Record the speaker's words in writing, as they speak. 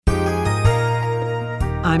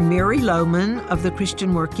I'm Mary Lohman of the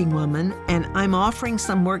Christian Working Woman, and I'm offering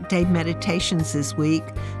some Workday Meditations this week,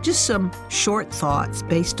 just some short thoughts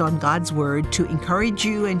based on God's Word to encourage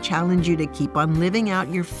you and challenge you to keep on living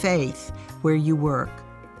out your faith where you work.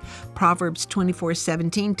 Proverbs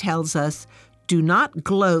 24:17 tells us, "Do not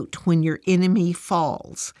gloat when your enemy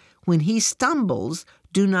falls. When he stumbles,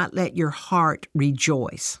 do not let your heart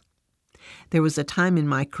rejoice." There was a time in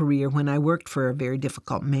my career when I worked for a very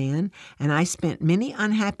difficult man, and I spent many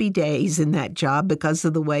unhappy days in that job because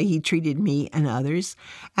of the way he treated me and others.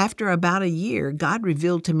 After about a year, God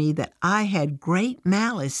revealed to me that I had great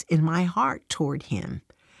malice in my heart toward him.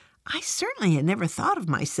 I certainly had never thought of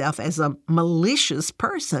myself as a malicious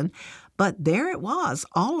person, but there it was,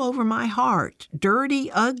 all over my heart,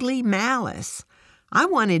 dirty, ugly malice. I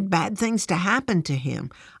wanted bad things to happen to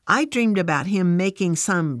him. I dreamed about him making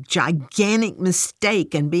some gigantic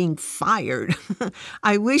mistake and being fired.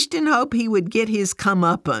 I wished and hoped he would get his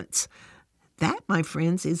comeuppance. That, my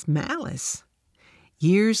friends, is malice.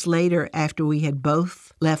 Years later, after we had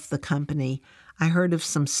both left the company, I heard of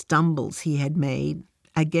some stumbles he had made.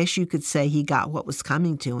 I guess you could say he got what was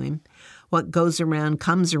coming to him. What goes around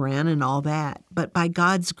comes around and all that. But by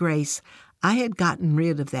God's grace, I had gotten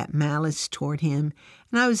rid of that malice toward him,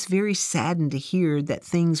 and I was very saddened to hear that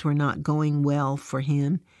things were not going well for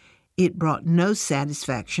him. It brought no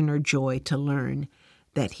satisfaction or joy to learn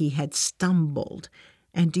that he had stumbled.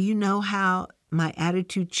 And do you know how my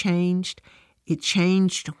attitude changed? It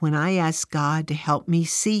changed when I asked God to help me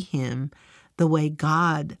see him the way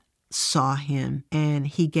God saw him, and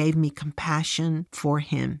he gave me compassion for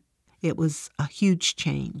him. It was a huge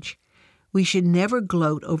change. We should never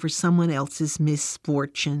gloat over someone else's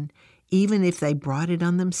misfortune, even if they brought it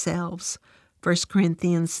on themselves. 1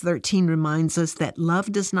 Corinthians 13 reminds us that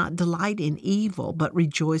love does not delight in evil, but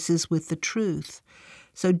rejoices with the truth.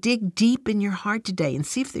 So dig deep in your heart today and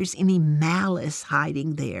see if there's any malice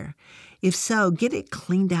hiding there. If so, get it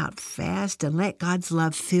cleaned out fast and let God's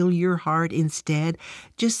love fill your heart instead.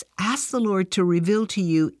 Just ask the Lord to reveal to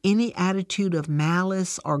you any attitude of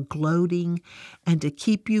malice or gloating and to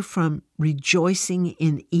keep you from rejoicing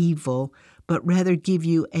in evil, but rather give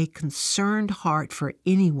you a concerned heart for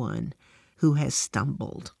anyone who has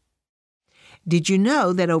stumbled. Did you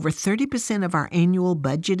know that over 30% of our annual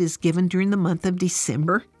budget is given during the month of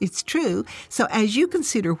December? It's true. So as you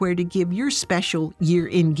consider where to give your special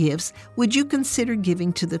year-end gifts, would you consider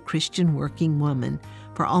giving to the Christian Working Woman?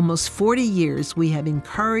 For almost 40 years, we have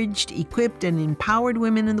encouraged, equipped, and empowered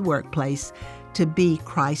women in the workplace to be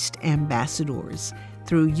Christ ambassadors.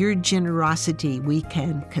 Through your generosity, we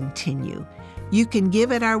can continue. You can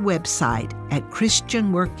give at our website at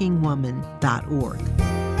christianworkingwoman.org.